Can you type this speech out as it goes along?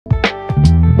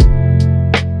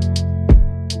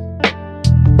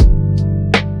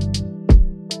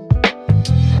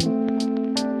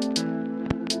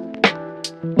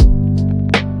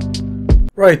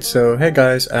Right, so hey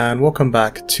guys, and welcome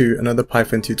back to another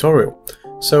Python tutorial.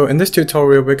 So in this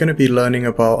tutorial we're going to be learning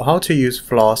about how to use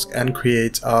Flask and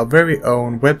create our very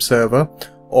own web server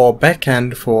or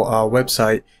backend for our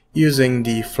website using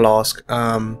the Flask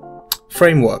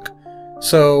framework.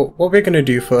 So what we're going to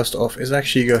do first off is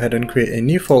actually go ahead and create a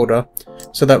new folder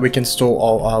so that we can store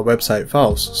all our website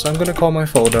files. So I'm going to call my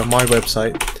folder my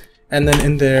website, and then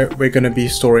in there we're going to be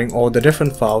storing all the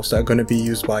different files that are going to be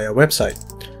used by our website.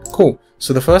 Cool.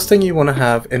 So the first thing you want to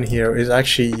have in here is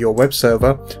actually your web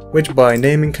server, which by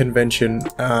naming convention,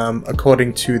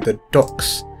 according to the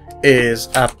docs, is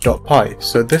app.py.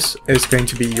 So this is going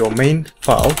to be your main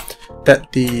file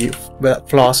that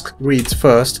Flask reads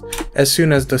first as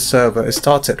soon as the server is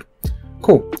started.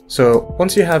 Cool. So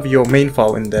once you have your main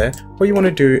file in there, what you want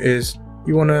to do is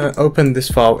you want to open this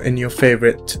file in your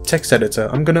favorite text editor.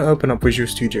 I'm going to open up Visual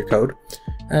Studio Code,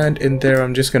 and in there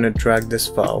I'm just going to drag this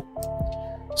file.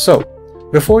 So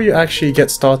before you actually get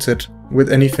started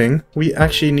with anything, we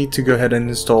actually need to go ahead and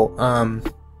install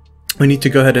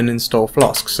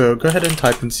Flask. So go ahead and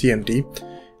type in cmd,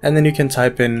 and then you can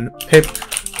type in pip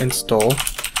install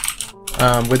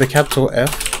with a capital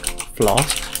F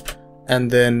Flask,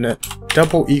 and then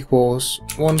double equals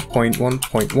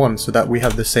 1.1.1 so that we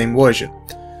have the same version.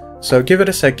 So give it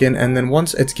a second, and then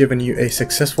once it's given you a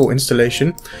successful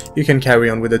installation, you can carry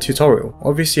on with the tutorial.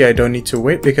 Obviously I don't need to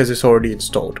wait because it's already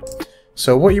installed.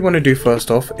 So what you want to do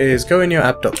first off is go in your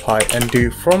app.py and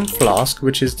do from Flask,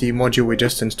 which is the module we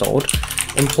just installed,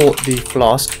 import the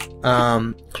Flask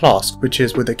class, which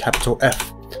is with a capital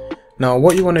F. Now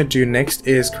what you want to do next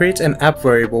is create an app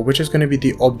variable, which is going to be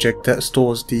the object that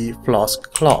stores the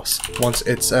Flask class once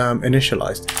it's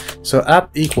initialized. So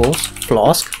app equals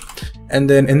Flask, and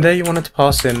then in there you want to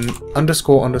pass in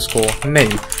underscore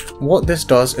name. What this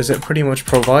does is it pretty much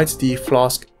provides the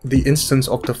instance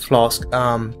of the Flask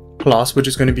class, which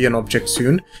is going to be an object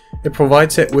soon. It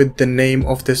provides it with the name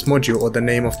of this module or the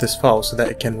name of this file so that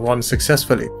it can run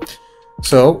successfully.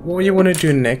 So what you want to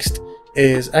do next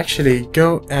is actually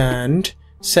go and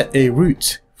set a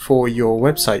route for your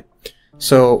website.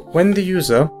 So when the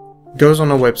user goes on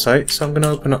a website, so I'm going to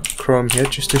open up Chrome here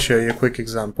just to show you a quick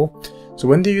example. So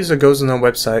when the user goes on a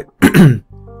website,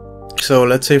 so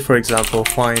let's say for example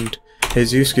find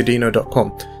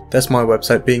Godinho.com. That's my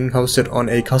website being hosted on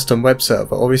a custom web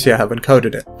server. Obviously I haven't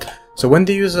coded it. So when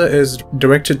the user is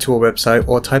directed to a website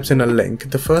or types in a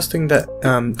link, the first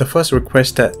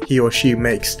request that he or she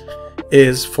makes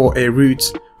is for a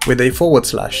route with a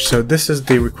 /. So this is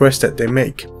the request that they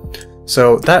make.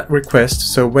 So that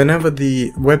request, so whenever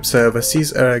the web server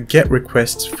sees a get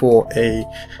request for a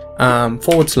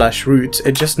 /route,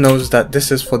 it just knows that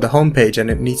this is for the homepage and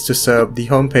it needs to serve the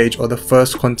homepage or the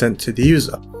first content to the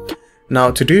user. Now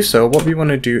to do so, what we want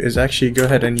to do is actually go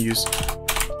ahead and use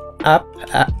app,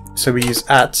 so we use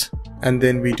and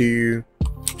then we do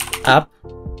app.route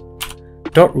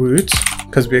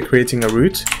because we're creating a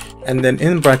route, and then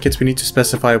in brackets we need to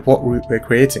specify what route we're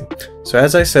creating. So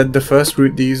as I said, the first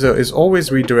route the user is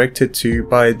always redirected to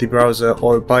by the browser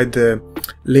or by the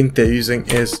link they're using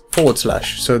is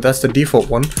 /. So that's the default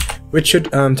one, which should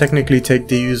technically take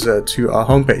the user to our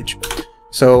homepage.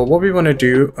 So what we want to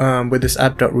do with this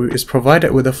app.route is provide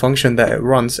it with a function that it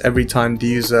runs every time the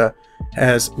user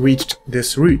has reached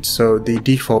this route, so the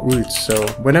default route. So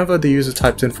whenever the user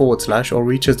types in / or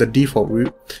reaches the default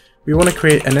route, we want to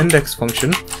create an index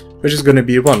function which is going to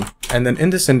be run, and then in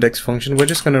this index function we're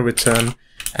just going to return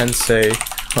and say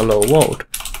hello world.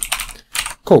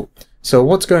 Cool. So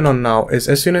what's going on now is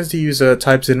as soon as the user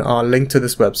types in our link to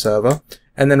this web server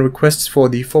and then requests for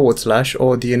the /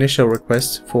 or the initial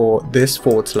request for this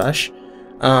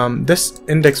 /, this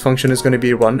index function is going to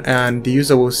be run and the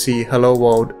user will see hello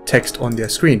world text on their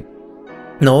screen.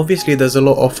 Now obviously there's a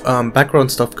lot of background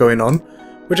stuff going on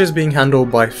which is being handled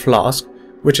by Flask,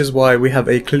 which is why we have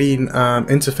a clean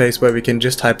interface where we can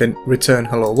just type in return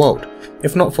hello world.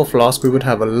 If not for Flask, we would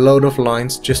have a load of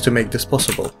lines just to make this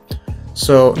possible.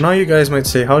 So now you guys might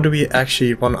say, how do we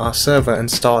actually run our server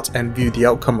and start and view the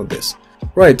outcome of this?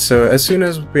 Right, so as soon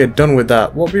as we're done with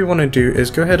that, what we want to do is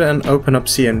go ahead and open up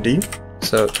cmd.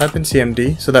 So type in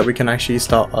cmd so that we can actually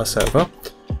start our server.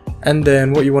 And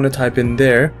then what you want to type in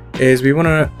there is we want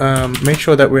to make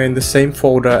sure that we're in the same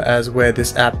folder as where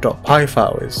this app.py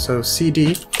file is. So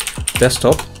cd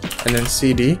desktop and then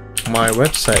cd my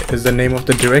website is the name of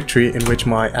the directory in which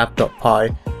my app.py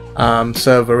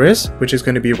server is, which is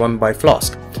going to be run by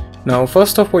Flask. Now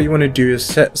first off, what you want to do is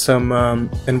set some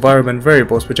environment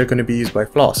variables which are going to be used by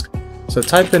Flask. So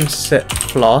type in set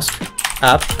Flask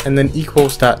app and then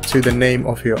equals that to the name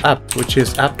of your app, which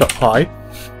is app.py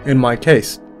in my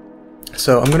case.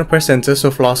 So I'm going to press enter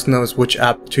so Flask knows which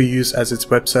app to use as its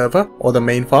web server or the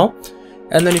main file,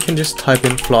 and then you can just type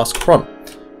in Flask run,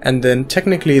 and then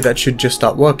technically that should just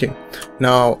start working.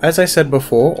 Now, as I said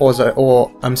before,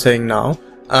 or I'm saying now,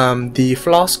 the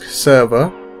Flask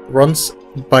server runs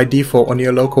by default on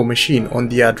your local machine on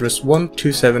the address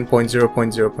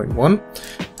 127.0.0.1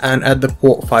 and at the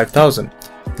port 5000.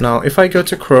 Now if I go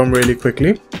to Chrome really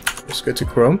quickly, just go to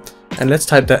Chrome and let's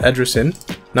type that address in.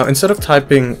 Now instead of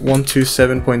typing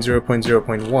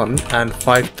 127.0.0.1 and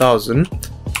 5000,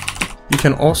 you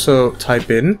can also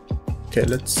type in, okay,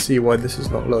 let's see why this is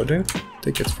not loading. I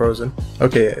think it's frozen.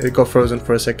 Okay, it got frozen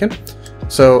for a second.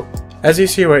 So as you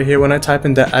see right here, when I type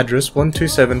in that address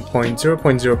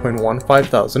 127.0.0.1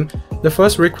 5000, the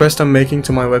first request I'm making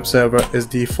to my web server is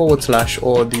the / or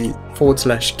the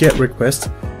 / get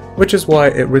request, which is why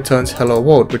it returns hello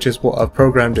world, which is what I've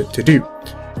programmed it to do.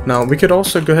 Now we could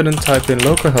also go ahead and type in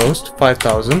localhost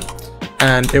 5000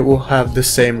 and it will have the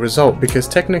same result, because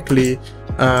technically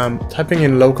typing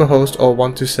in localhost or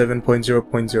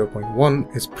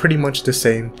 127.0.0.1 is pretty much the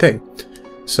same thing.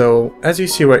 So as you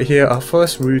see right here, our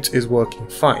first route is working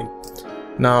fine.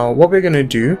 Now what we're going to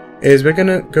do is we're going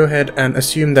to go ahead and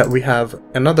assume that we have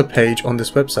another page on this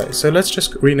website. So let's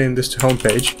just rename this to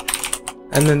homepage,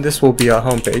 and then this will be our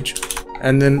homepage.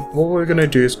 And then what we're going to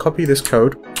do is copy this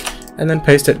code and then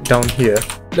paste it down here.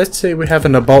 Let's say we have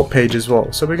an about page as well.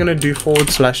 So we're going to do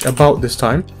 / about this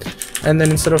time. And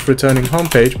then instead of returning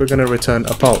homepage, we're going to return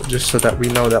about, just so that we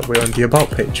know that we're on the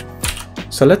about page.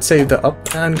 So let's save that up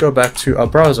and go back to our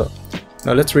browser.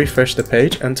 Now let's refresh the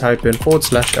page and type in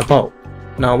 / about.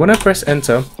 Now when I press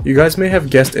enter, you guys may have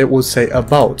guessed it will say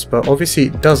about, but obviously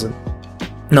it doesn't.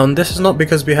 Now this is not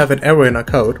because we have an error in our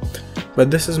code,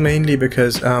 but this is mainly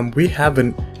because we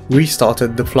haven't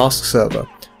restarted the Flask server.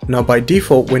 Now by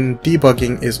default, when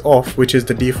debugging is off, which is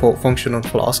the default function on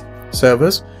Flask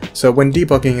servers, so when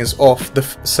debugging is off, the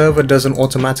server doesn't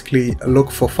automatically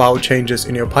look for file changes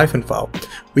in your Python file.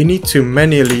 We need to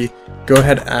manually go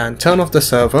ahead and turn off the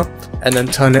server and then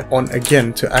turn it on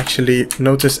again to actually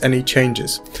notice any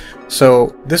changes.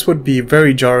 So this would be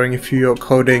very jarring if you're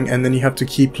coding and then you have to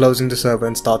keep closing the server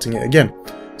and starting it again.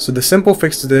 So the simple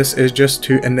fix to this is just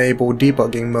to enable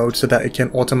debugging mode so that it can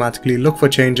automatically look for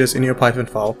changes in your Python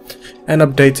file and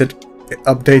update it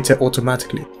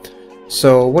automatically.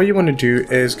 So what you want to do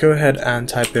is go ahead and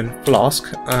type in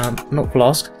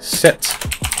set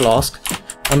Flask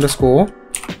underscore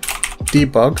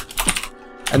debug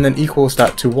and then equals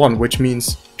that to 1, which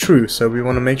means true. So we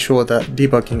want to make sure that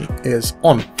debugging is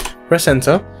on. Press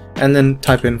enter and then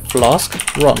type in Flask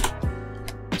run.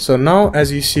 So now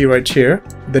as you see right here,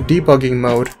 the debug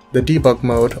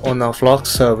mode on our Flask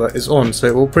server is on, so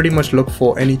it will pretty much look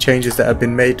for any changes that have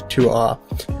been made to our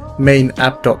main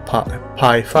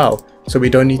app.py file. So we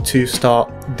don't need to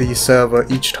start the server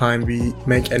each time we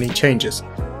make any changes.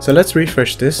 So let's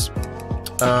refresh this.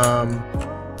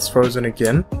 It's frozen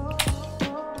again.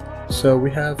 So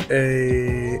we have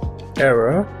a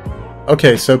error.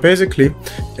 Okay, so basically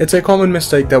it's a common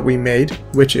mistake that we made,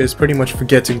 which is pretty much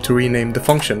forgetting to rename the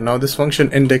function. Now this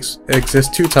function index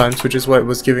exists 2 times, which is why it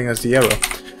was giving us the error.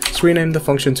 Let's rename the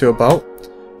function to about,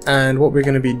 and what we're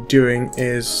going to be doing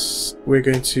is we're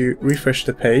going to refresh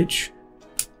the page.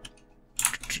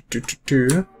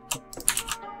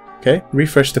 Okay,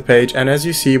 refresh the page, and as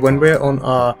you see, when we're on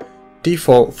our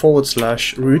default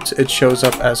 / root, it shows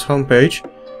up as homepage,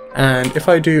 and if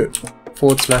I do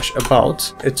 /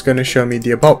 about, it's going to show me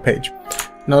the about page.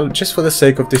 Now just for the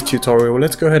sake of this tutorial,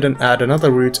 let's go ahead and add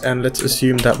another root, and let's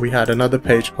assume that we had another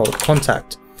page called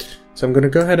contact. So I'm going to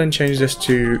go ahead and change this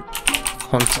to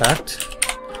contact,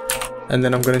 and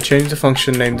then I'm going to change the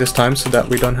function name this time so that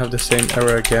we don't have the same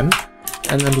error again.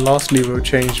 And then lastly we'll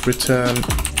change return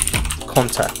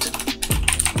contact.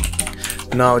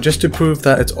 Now just to prove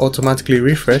that it's automatically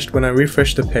refreshed, when I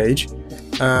refresh the page,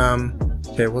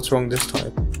 okay, what's wrong this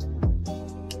time?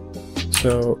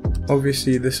 So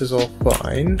obviously this is all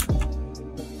fine.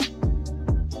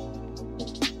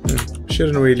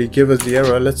 Shouldn't really give us the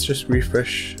error. Let's just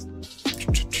refresh.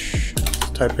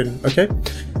 Type in, okay.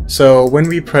 So when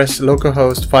we press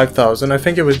localhost 5000, I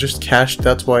think it was just cached,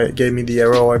 that's why it gave me the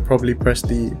error, or I probably pressed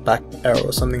the back arrow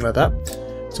or something like that.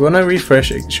 So when I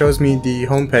refresh, it shows me the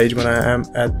home page when I am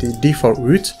at the default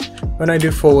root. When I do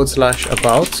 /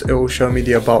 about, it will show me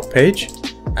the about page,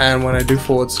 and when I do /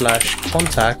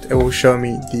 contact, it will show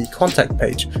me the contact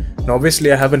page. Now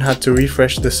obviously I haven't had to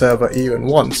refresh the server even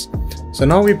once. So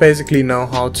now we basically know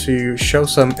how to show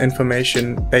some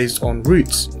information based on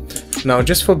roots. Now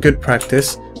just for good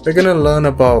practice, we're going to learn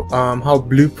about how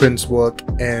blueprints work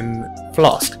in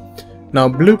Flask. Now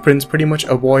blueprints pretty much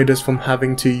avoid us from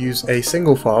having to use a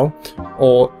single file,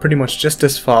 or pretty much just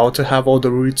this file, to have all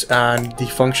the roots and the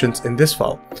functions in this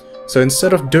file. So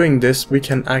instead of doing this, we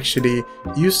can actually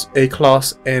use a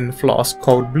class in Flask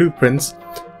called blueprints,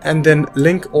 and then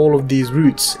link all of these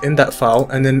roots in that file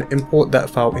and then import that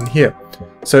file in here.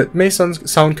 So it may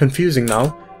sound confusing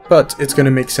now, but it's going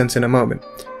to make sense in a moment.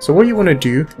 So what you want to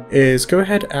do is go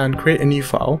ahead and create a new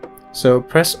file. So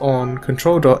press on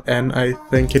Ctrl.N, I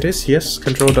think it is, yes,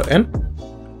 Ctrl.N,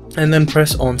 and then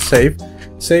press on save.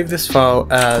 Save this file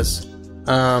as,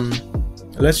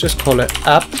 let's just call it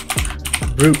app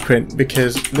blueprint,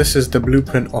 because this is the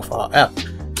blueprint of our app.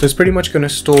 So it's pretty much going to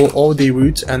store all the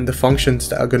roots and the functions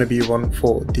that are going to be run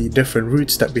for the different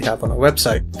roots that we have on our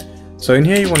website. So in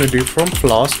here you want to do from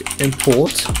Flask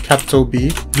import capital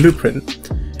B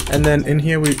blueprint, and then in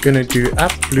here we're going to do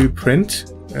app blueprint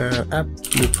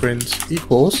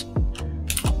equals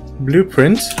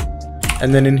blueprint,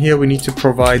 and then in here we need to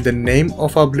provide the name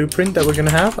of our blueprint that we're going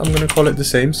to have. I'm going to call it the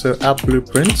same, so app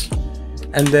blueprint,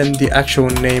 and then the actual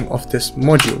name of this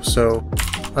module, so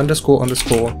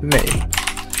 __ name.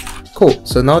 Cool.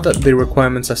 So now that the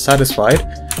requirements are satisfied,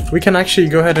 we can actually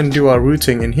go ahead and do our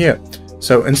routing in here.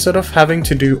 So instead of having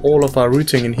to do all of our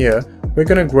routing in here, we're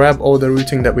going to grab all the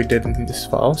routing that we did in this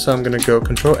file. So I'm going to go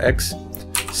Ctrl X,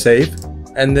 save,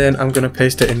 and then I'm going to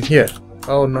paste it in here.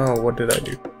 Oh no, what did I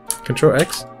do? Ctrl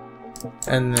X,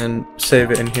 and then save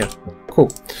it in here.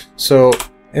 Cool. So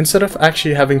instead of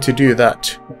actually having to do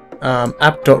that,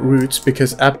 app.roots,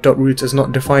 because app.roots is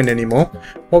not defined anymore,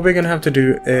 what we're going to have to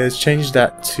do is change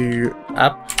that to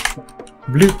app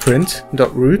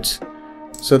blueprint.roots,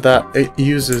 so that it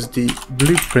uses the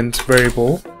blueprint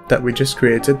variable that we just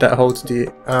created that holds the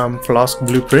Flask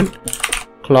blueprint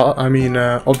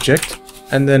object,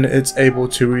 and then it's able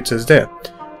to route us there.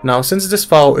 Now since this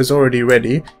file is already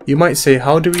ready, you might say,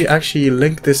 how do we actually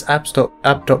link this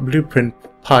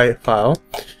app.blueprint.py file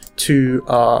to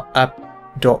our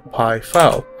app.py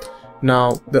file?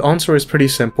 Now the answer is pretty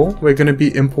simple. We're going to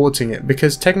be importing it,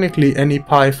 because technically any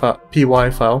py file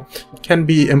can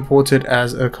be imported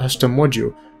as a custom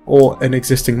module or an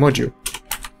existing module.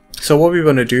 So what we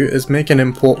want to do is make an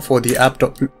import for the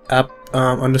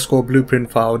app_blueprint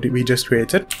file that we just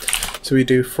created. So we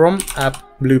do from app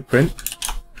blueprint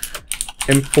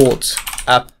import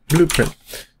app blueprint.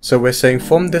 So we're saying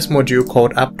from this module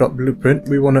called app.blueprint,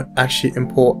 we want to actually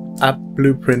import app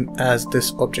blueprint as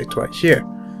this object right here.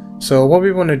 So what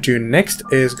we want to do next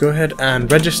is go ahead and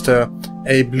register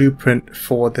a blueprint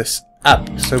for this app.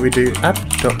 So we do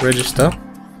app.register,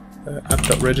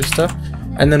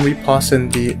 and then we pass in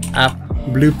the app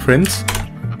blueprint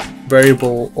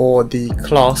variable, or the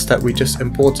class that we just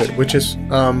imported, which is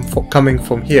coming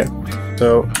from here.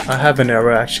 So I have an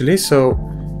error actually, so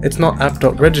it's not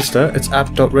app.register, it's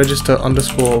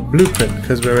app.register_blueprint,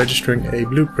 because we're registering a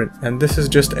blueprint, and this is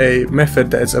just a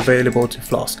method that is available to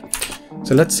Flask.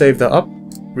 So let's save that up,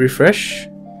 refresh.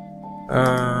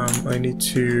 I need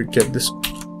to get this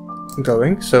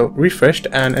going. So refreshed,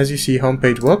 and as you see,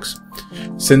 homepage works.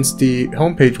 Since the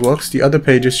homepage works, the other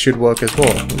pages should work as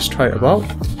well. Let's try about,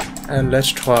 and let's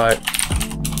try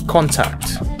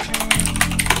contact.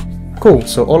 Cool,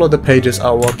 so all of the pages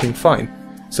are working fine.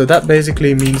 So that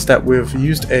basically means that we've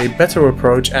used a better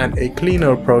approach and a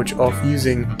cleaner approach of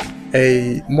using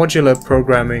a modular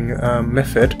programming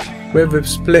method, where we've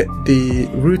split the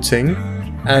routing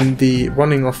and the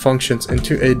running of functions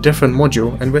into a different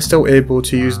module, and we're still able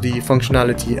to use the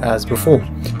functionality as before.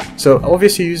 So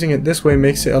obviously using it this way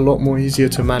makes it a lot more easier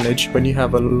to manage when you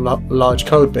have a large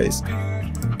code base.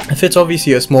 If it's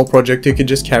obviously a small project, you could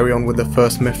just carry on with the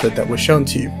first method that was shown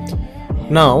to you.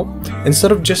 Now,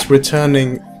 instead of just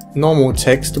returning normal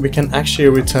text, we can actually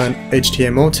return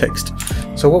HTML text.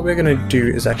 So what we're going to do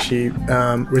is actually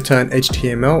return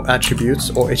HTML attributes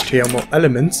or HTML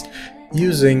elements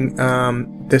using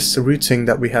this routing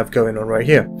that we have going on right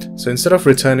here. So instead of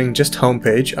returning just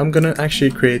homepage, I'm going to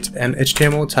actually create an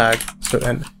HTML tag, so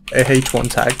a h1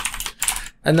 tag,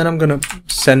 and then I'm going to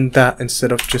send that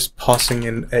instead of just passing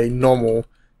in a normal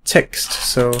text.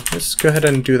 So let's go ahead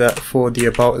and do that for the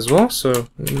about as well. So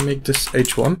let me make this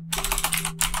h1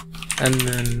 and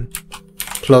then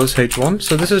close h1.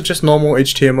 So this is just normal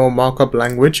HTML markup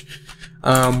language,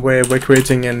 where we're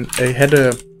creating a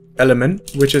header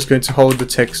element which is going to hold the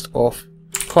text of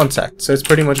contact. So it's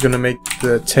pretty much going to make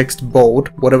the text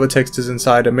bold. Whatever text is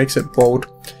inside, it makes it bold,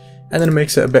 and then it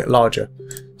makes it a bit larger.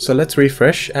 So let's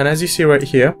refresh, and as you see right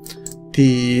here,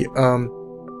 the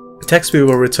text we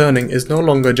were returning is no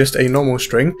longer just a normal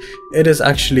string, it is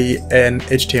actually an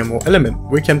HTML element.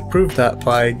 We can prove that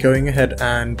by going ahead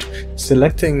and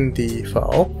selecting the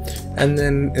file and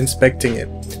then inspecting it.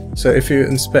 So if you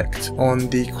inspect on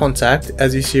the contact,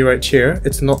 as you see right here,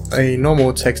 it's not a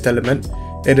normal text element,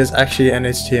 it is actually an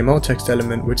HTML text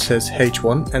element which says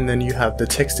H1 and then you have the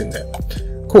text in there.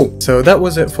 Cool, so that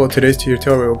was it for today's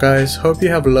tutorial guys. Hope you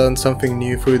have learned something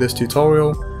new through this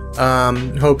tutorial.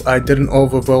 Hope I didn't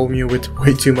overwhelm you with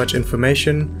way too much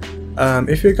information.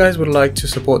 If you guys would like to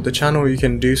support the channel, you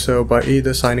can do so by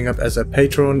either signing up as a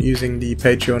patron using the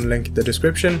Patreon link in the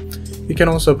description. You can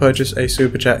also purchase a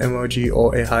super chat emoji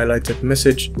or a highlighted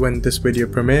message when this video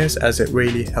premieres, as it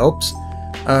really helps.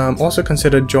 Also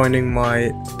consider joining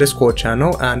my Discord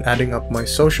channel and adding up my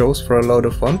socials for a load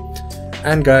of fun.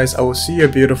 And guys, I will see your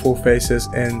beautiful faces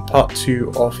in part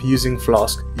 2 of using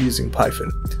Flask using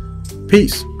Python.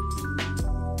 Peace!